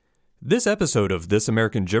This episode of This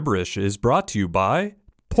American Gibberish is brought to you by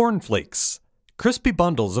Porn Flakes, crispy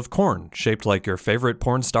bundles of corn shaped like your favorite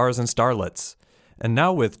porn stars and starlets, and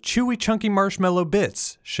now with chewy chunky marshmallow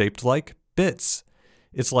bits shaped like bits.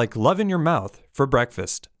 It's like love in your mouth for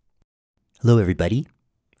breakfast. Hello everybody,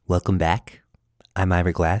 welcome back. I'm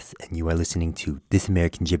Ira Glass and you are listening to This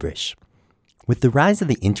American Gibberish. With the rise of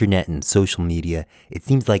the internet and social media, it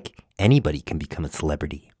seems like anybody can become a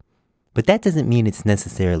celebrity. But that doesn't mean it's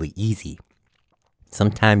necessarily easy.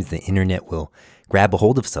 Sometimes the internet will grab a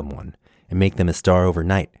hold of someone and make them a star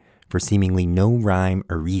overnight for seemingly no rhyme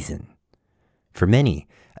or reason. For many,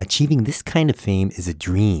 achieving this kind of fame is a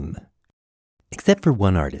dream. Except for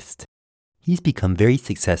one artist. He's become very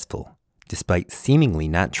successful, despite seemingly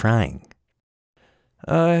not trying.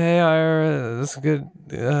 Hey Ira, it's good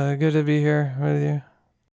to be here with you.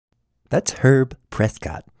 That's Herb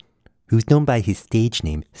Prescott, who's known by his stage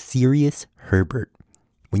name Serious Herbert.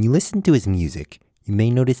 When you listen to his music, you may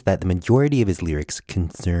notice that the majority of his lyrics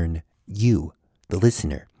concern you, the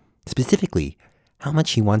listener. Specifically, how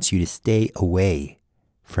much he wants you to stay away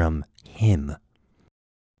from him.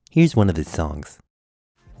 Here's one of his songs.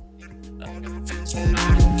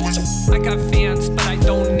 I got fans, but I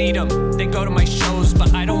don't need them. They go to my shows,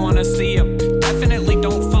 but I don't want to see them. Definitely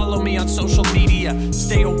don't follow me on social media.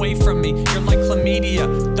 Stay away from me, you're like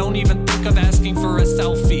chlamydia. Don't even think of asking for a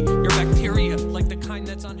selfie. You're bacteria, like the kind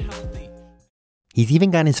that's unhealthy. He's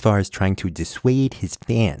even gone as far as trying to dissuade his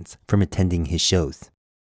fans from attending his shows.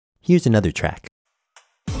 Here's another track.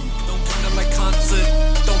 Don't come to my concert.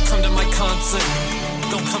 Don't come to my concert.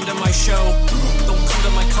 Don't come to my show. Don't come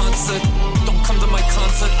to my concert. Don't come to my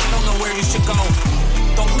concert. I don't know where you should go.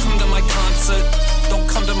 Don't come to my concert. Don't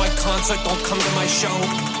come to my concert. Don't come to my show.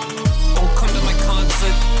 Don't come to my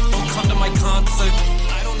concert. Don't come to my concert.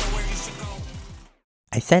 I don't know where you should go.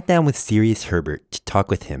 I sat down with Serious Herbert to talk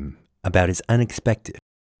with him about his unexpected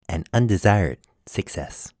and undesired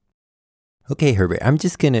success. Okay, Herbert, I'm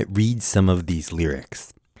just going to read some of these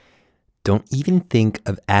lyrics. Don't even think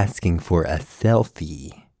of asking for a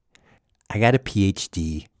selfie. I got a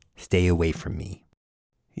PhD. Stay away from me.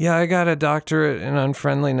 Yeah, I got a doctorate in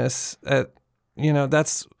unfriendliness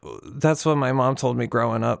that's what my mom told me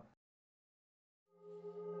growing up.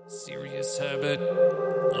 Serious Herbert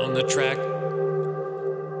on the track.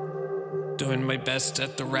 Doing my best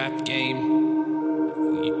at the rap game.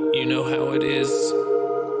 You know how it is.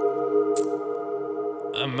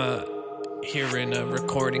 I'm here in a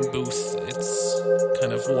recording booth. It's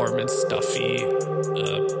kind of warm and stuffy.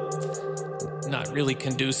 Not really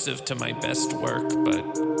conducive to my best work, but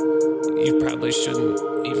you probably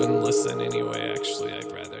shouldn't even listen anyway. Actually, I'd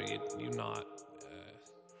rather you not.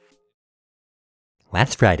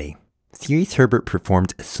 Last Friday, Serious Herbert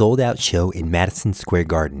performed a sold-out show in Madison Square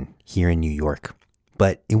Garden here in New York.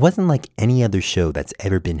 But it wasn't like any other show that's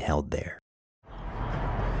ever been held there.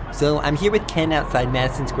 So I'm here with Ken outside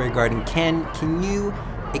Madison Square Garden. Ken, can you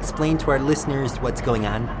explain to our listeners what's going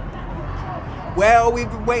on? Well, we've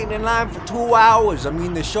been waiting in line for 2 hours. I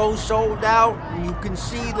mean, the show's sold out, and you can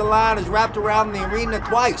see the line is wrapped around the arena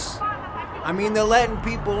twice. I mean, they're letting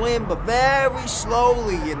people in, but very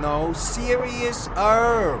slowly, Serious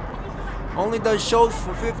Herb only does shows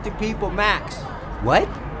for 50 people max. What?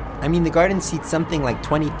 I mean, the garden seats something like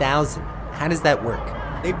 20,000. How does that work?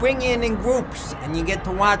 They bring you in groups, and you get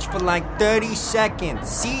to watch for like 30 seconds.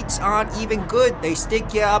 Seats aren't even good. They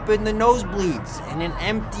stick you up in the nosebleeds in an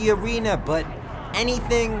empty arena, but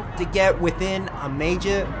anything to get within a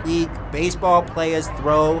Major League Baseball player's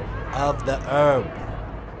throw of the herb.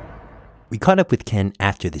 We caught up with Ken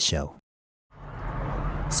after the show.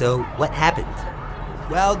 So, what happened?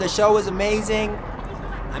 Well, the show was amazing.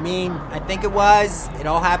 I think it was. It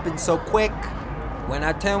all happened so quick. When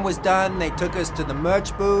our turn was done, they took us to the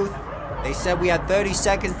merch booth. They said we had 30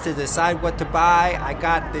 seconds to decide what to buy. I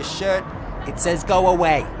got this shirt. It says go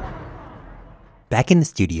away. Back in the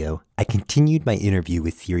studio, I continued my interview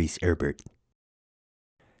with Serious Herbert.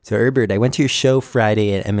 So Herbert, I went to your show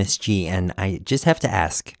Friday at MSG, and I just have to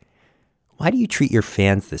ask, why do you treat your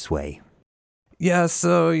fans this way? Yeah,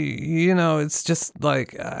 so, it's just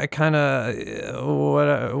like, I kind of,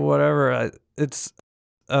 whatever,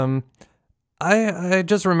 I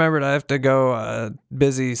just remembered I have to go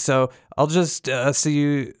busy, so I'll just see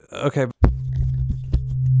you, okay.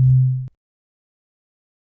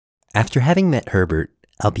 After having met Herbert,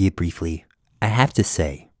 albeit briefly, I have to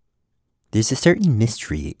say, there's a certain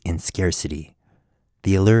mystery in scarcity,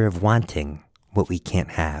 the allure of wanting what we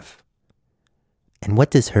can't have. And what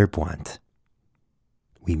does Herb want?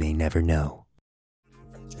 We may never know.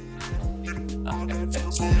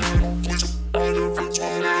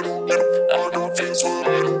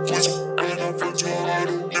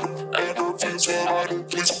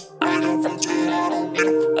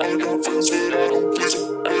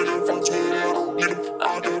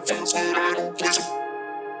 dance it, I don't care.